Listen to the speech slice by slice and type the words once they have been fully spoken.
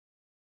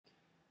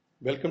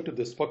Welcome to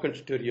the spoken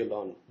tutorial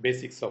on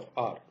Basics of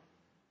R.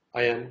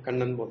 I am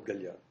Kannan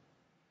Modgalya.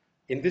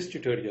 In this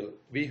tutorial,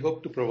 we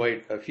hope to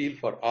provide a feel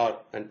for R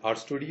and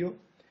RStudio,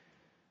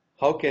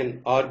 how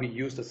can R be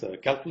used as a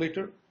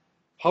calculator,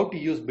 how to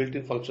use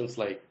built-in functions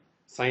like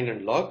sine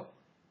and log,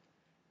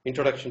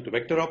 introduction to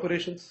vector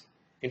operations,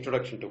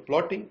 introduction to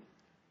plotting,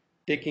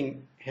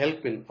 taking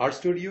help in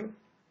RStudio,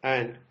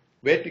 and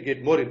where to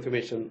get more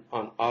information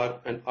on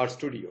R and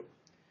RStudio.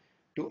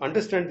 To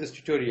understand this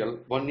tutorial,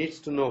 one needs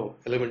to know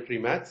elementary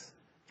maths,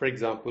 for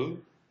example,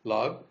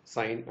 log,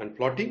 sine, and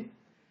plotting.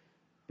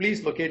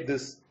 Please locate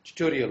this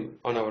tutorial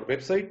on our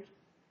website,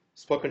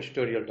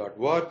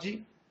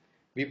 spokentutorial.org.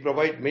 We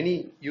provide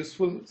many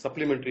useful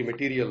supplementary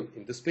material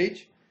in this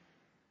page.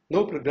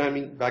 No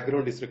programming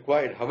background is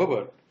required,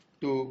 however,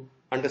 to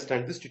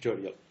understand this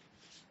tutorial.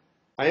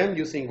 I am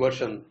using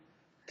version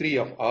 3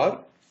 of R,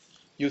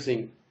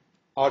 using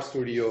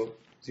RStudio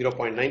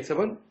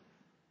 0.97.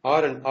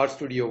 R and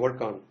RStudio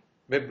work on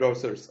web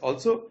browsers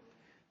also.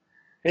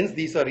 Hence,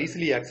 these are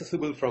easily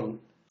accessible from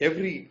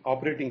every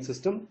operating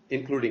system,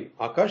 including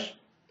Akash.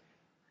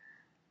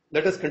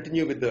 Let us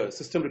continue with the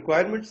system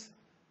requirements.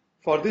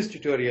 For this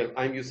tutorial,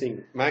 I am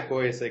using Mac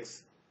OS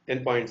X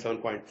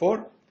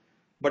 10.7.4,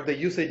 but the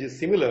usage is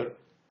similar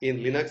in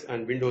Linux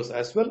and Windows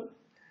as well.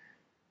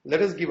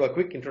 Let us give a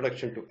quick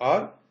introduction to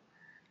R.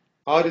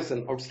 R is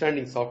an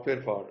outstanding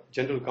software for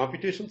general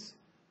computations.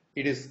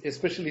 It is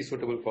especially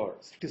suitable for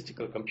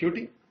statistical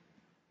computing.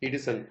 It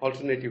is an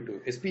alternative to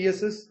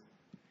SPSS.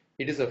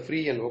 It is a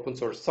free and open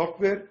source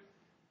software.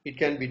 It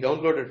can be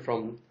downloaded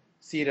from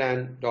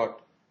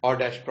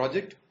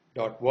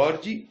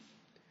cran.r-project.org.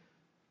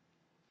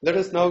 Let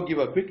us now give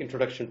a quick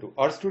introduction to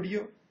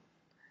RStudio.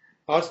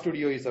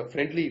 RStudio is a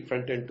friendly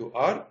front end to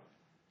R.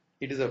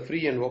 It is a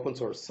free and open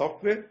source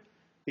software.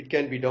 It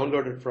can be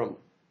downloaded from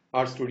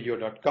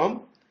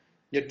rstudio.com.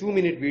 A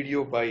 2-minute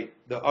video by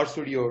the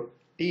RStudio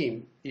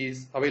team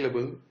is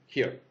available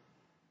here.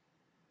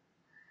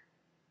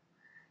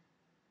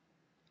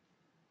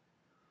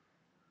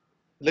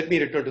 Let me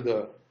return to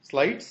the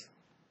slides.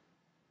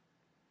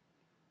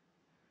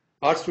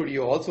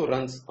 RStudio also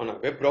runs on a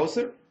web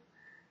browser.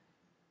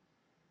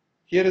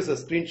 Here is a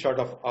screenshot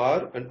of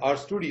R and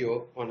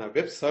RStudio on a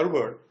web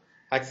server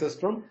accessed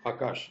from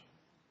Akash.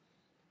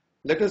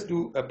 Let us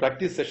do a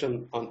practice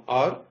session on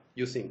R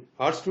using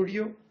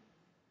RStudio.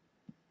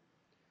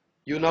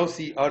 You now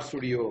see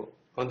RStudio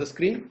on the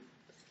screen.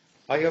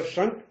 I have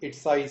shrunk its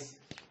size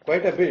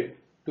quite a bit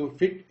to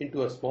fit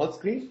into a small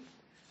screen.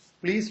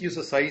 Please use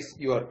a size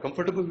you are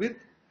comfortable with.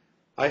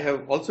 I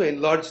have also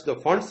enlarged the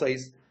font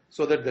size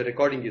so that the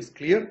recording is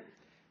clear.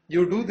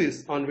 You do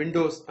this on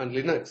Windows and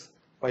Linux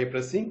by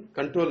pressing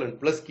Ctrl and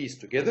plus keys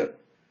together.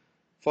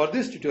 For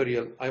this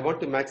tutorial, I want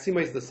to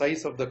maximize the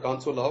size of the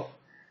console of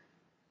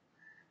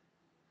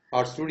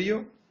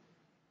RStudio.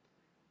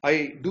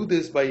 I do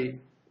this by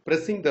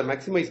pressing the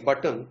maximize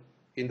button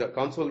in the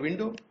console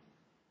window.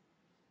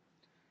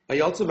 I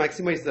also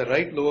maximize the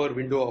right lower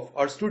window of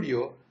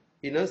RStudio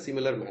in a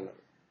similar manner.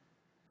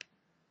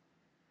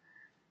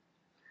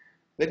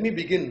 Let me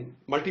begin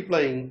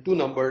multiplying two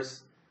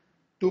numbers,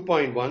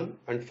 2.1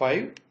 and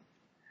 5.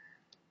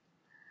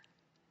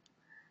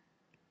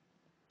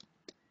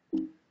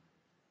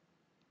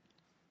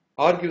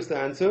 R gives the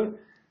answer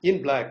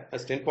in black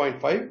as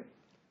 10.5.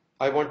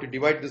 I want to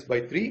divide this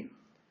by 3.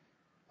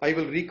 I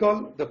will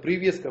recall the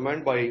previous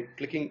command by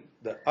clicking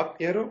the up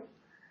arrow.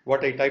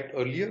 What I typed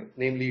earlier,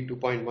 namely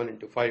 2.1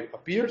 into 5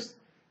 appears.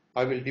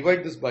 I will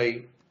divide this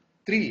by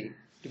 3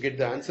 to get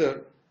the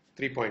answer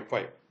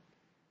 3.5.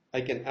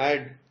 I can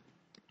add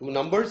two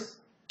numbers.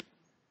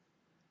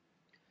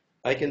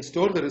 I can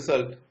store the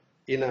result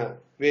in a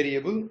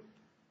variable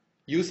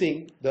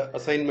using the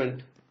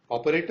assignment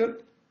operator,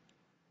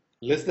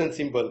 less than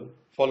symbol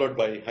followed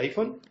by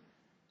hyphen.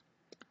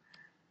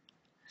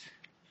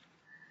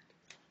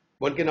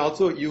 One can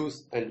also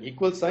use an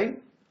equal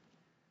sign.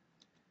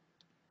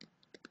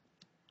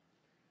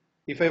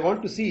 If I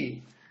want to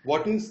see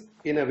what is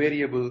in a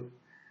variable,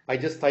 I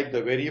just type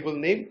the variable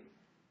name.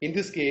 In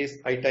this case,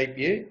 I type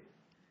A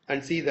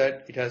and see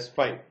that it has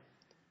 5.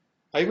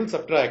 I will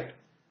subtract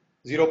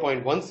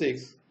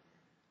 0.16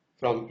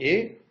 from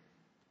A.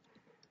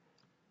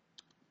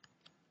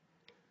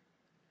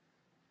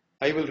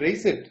 I will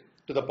raise it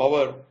to the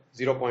power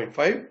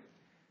 0.5.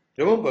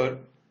 Remember,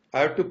 I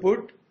have to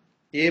put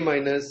A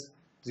minus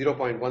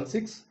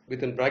 0.16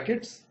 within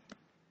brackets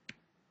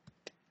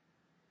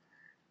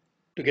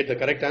to get the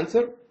correct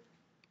answer.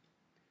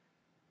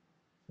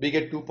 We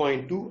get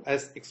 2.2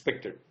 as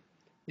expected.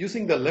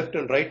 Using the left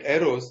and right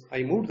arrows,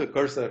 I move the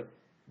cursor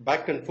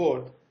back and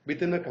forth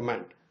within a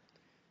command.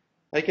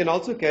 I can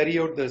also carry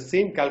out the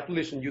same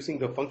calculation using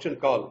the function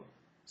called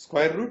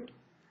square root.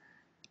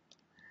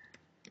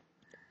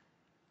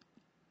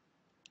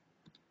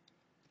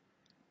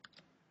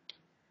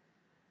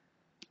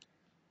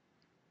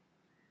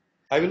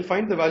 I will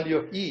find the value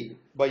of E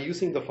by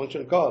using the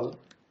function call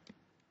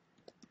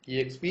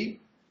exp.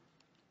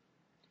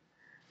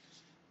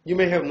 You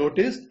may have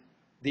noticed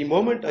the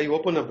moment I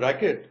open a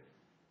bracket,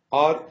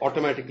 R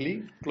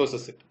automatically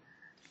closes it.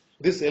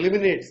 This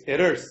eliminates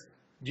errors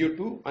due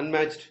to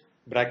unmatched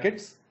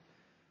brackets.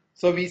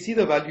 So we see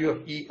the value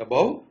of E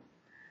above.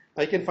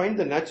 I can find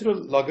the natural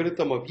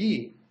logarithm of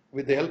E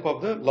with the help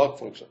of the log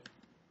function.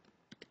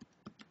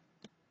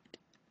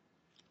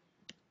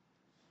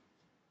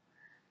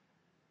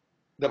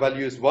 The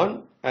value is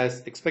 1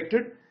 as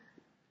expected.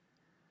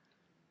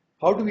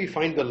 How do we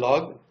find the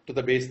log to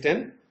the base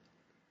 10?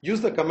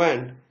 Use the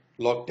command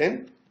log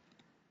 10,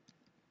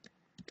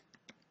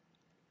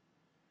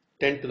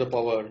 10 to the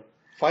power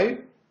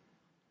 5.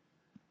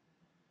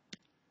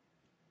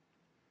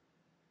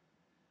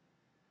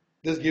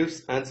 This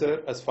gives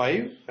answer as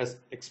 5 as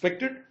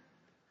expected.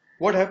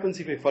 What happens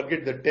if I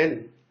forget the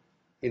 10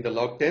 in the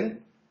log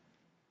 10?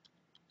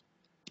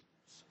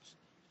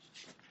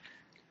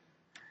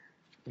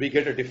 We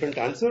get a different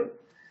answer.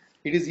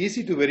 It is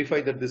easy to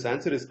verify that this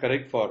answer is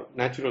correct for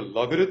natural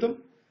logarithm.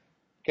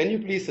 Can you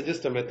please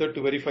suggest a method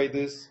to verify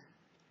this?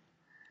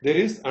 There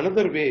is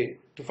another way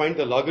to find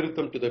the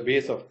logarithm to the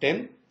base of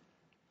 10.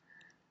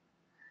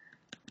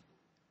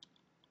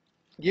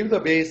 Give the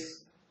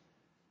base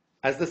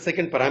as the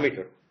second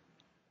parameter,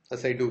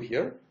 as I do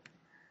here.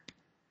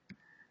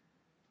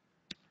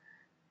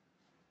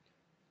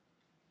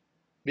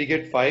 We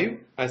get 5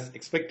 as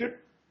expected.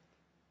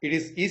 It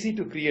is easy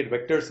to create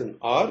vectors in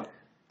R.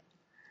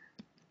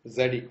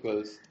 Z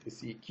equals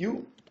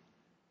seq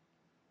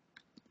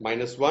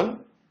minus 1,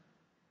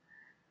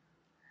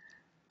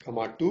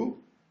 comma 2,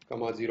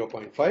 comma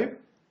 0.5.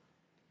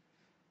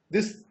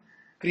 This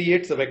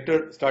creates a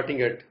vector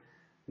starting at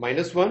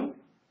minus 1,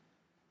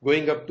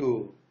 going up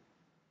to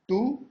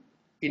 2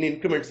 in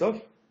increments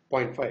of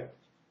 0.5.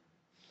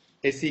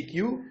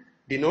 seq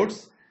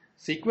denotes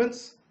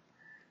sequence.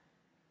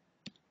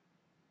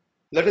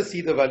 Let us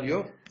see the value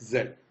of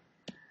Z.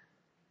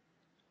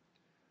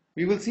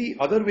 We will see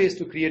other ways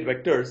to create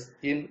vectors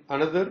in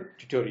another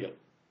tutorial.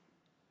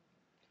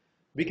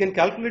 We can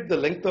calculate the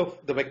length of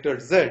the vector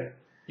Z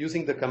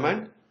using the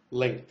command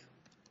length.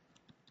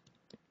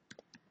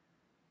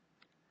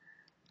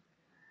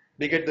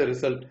 We get the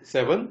result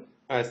 7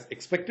 as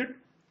expected.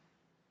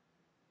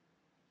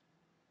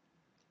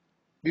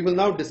 We will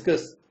now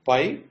discuss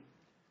pi.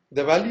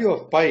 The value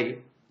of pi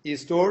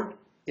is stored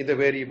in the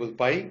variable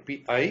pi,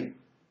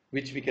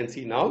 which we can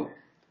see now.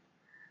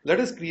 Let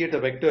us create a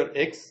vector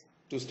x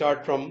to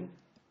start from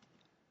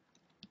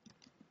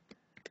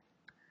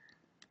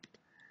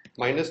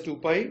minus 2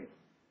 pi,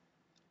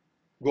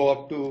 go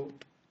up to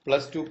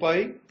plus 2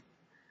 pi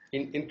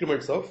in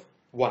increments of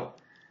 1.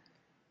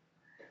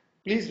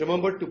 Please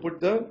remember to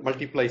put the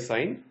multiply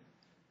sign.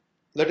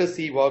 Let us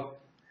see what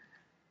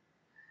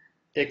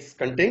x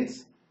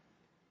contains.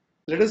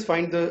 Let us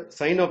find the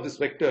sign of this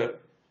vector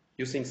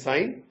using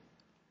sine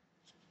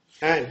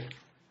and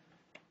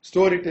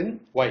store it in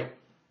y.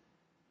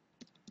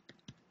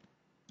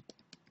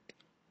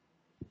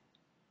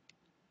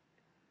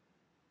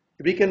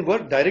 We can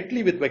work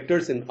directly with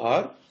vectors in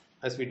R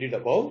as we did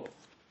above.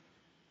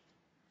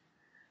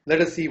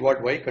 Let us see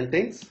what y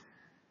contains.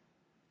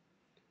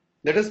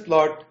 Let us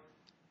plot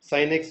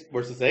sin x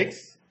versus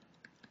x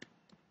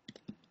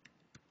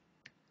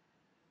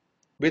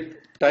with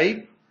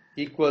type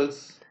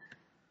equals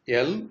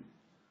L,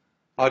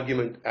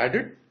 argument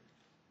added.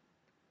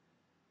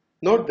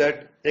 Note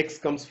that x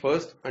comes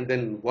first and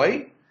then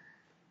y.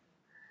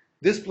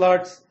 This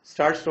plot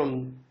starts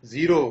from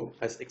 0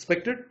 as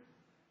expected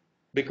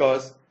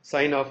because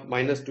sine of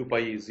minus 2 pi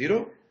is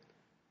 0.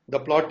 The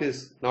plot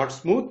is not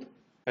smooth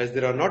as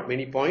there are not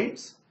many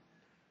points.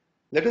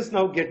 Let us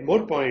now get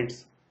more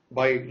points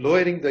by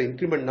lowering the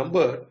increment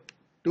number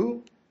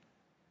to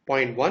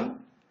 0.1.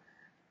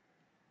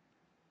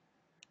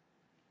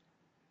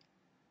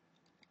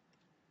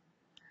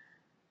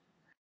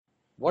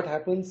 What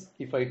happens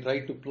if I try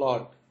to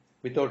plot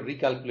without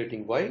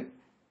recalculating y?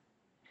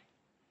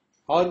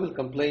 R will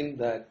complain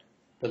that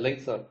the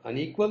lengths are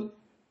unequal.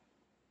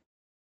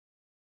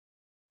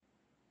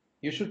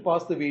 You should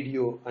pause the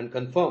video and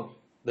confirm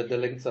that the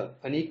lengths are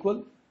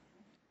unequal.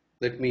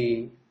 Let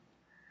me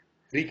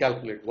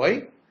recalculate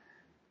y.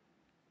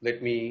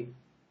 Let me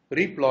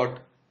replot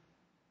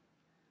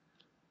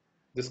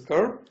this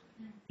curve.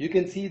 You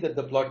can see that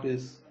the plot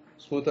is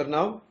smoother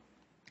now.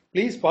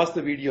 Please pause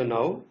the video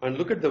now and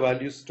look at the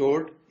values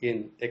stored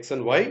in x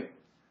and y.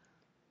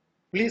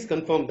 Please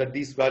confirm that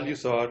these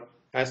values are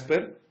as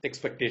per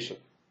expectation.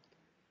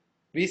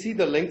 We see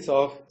the lengths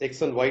of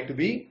x and y to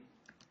be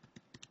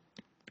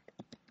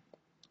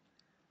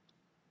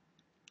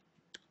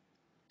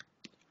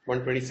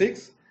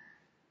 126.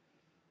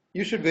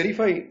 You should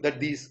verify that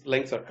these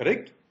lengths are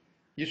correct.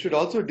 You should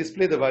also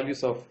display the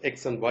values of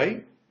x and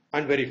y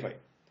and verify.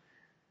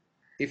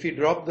 If we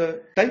drop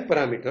the type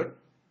parameter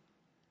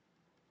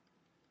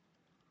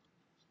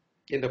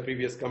in the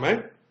previous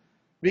command,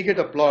 we get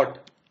a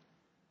plot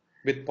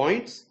with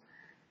points.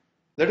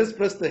 Let us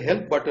press the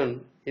help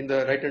button in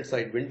the right hand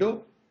side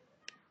window.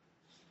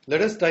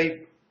 Let us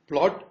type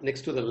plot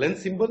next to the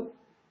length symbol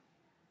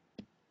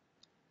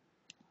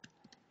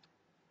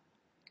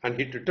and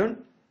hit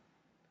return.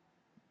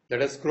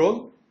 Let us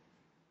scroll.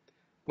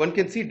 one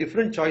can see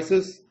different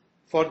choices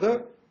for the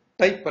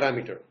type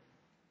parameter.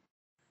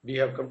 We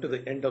have come to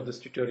the end of this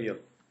tutorial.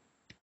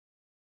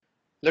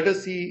 Let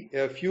us see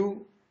a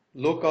few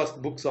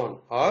low-cost books on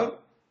R.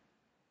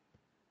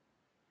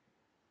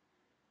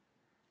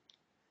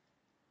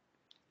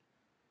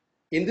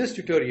 In this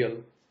tutorial,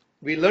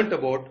 we learnt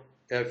about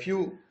a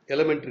few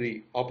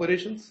elementary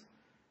operations,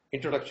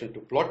 introduction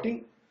to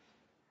plotting,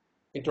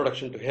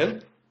 introduction to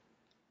help,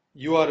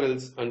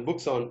 URLs and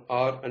books on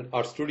R and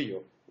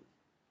RStudio.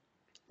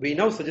 We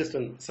now suggest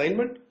an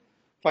assignment.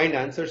 Find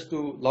answers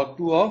to log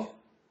 2 of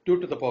 2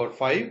 to the power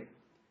 5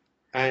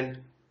 and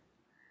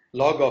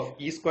log of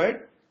e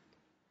squared.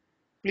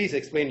 Please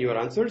explain your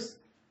answers.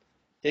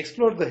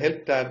 Explore the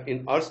help tab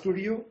in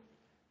RStudio.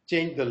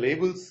 Change the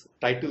labels,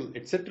 title,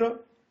 etc.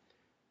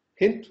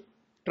 Hint,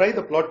 try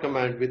the plot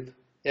command with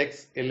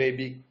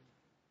xlab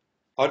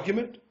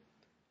argument.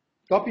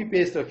 Copy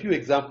paste a few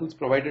examples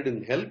provided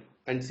in help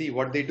and see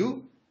what they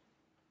do.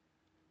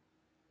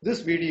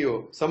 This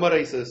video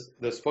summarizes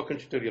the spoken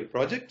tutorial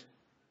project.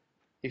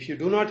 If you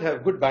do not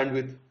have good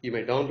bandwidth, you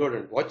may download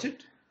and watch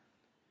it.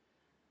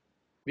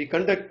 We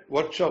conduct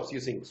workshops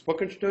using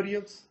spoken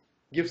tutorials,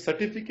 give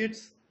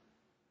certificates.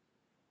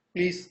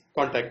 Please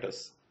contact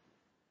us.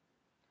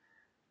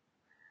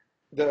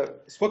 The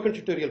spoken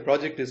tutorial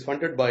project is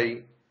funded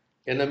by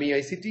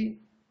NMEICT,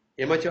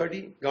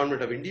 MHRD,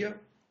 Government of India.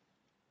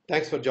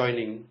 Thanks for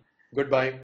joining. Goodbye.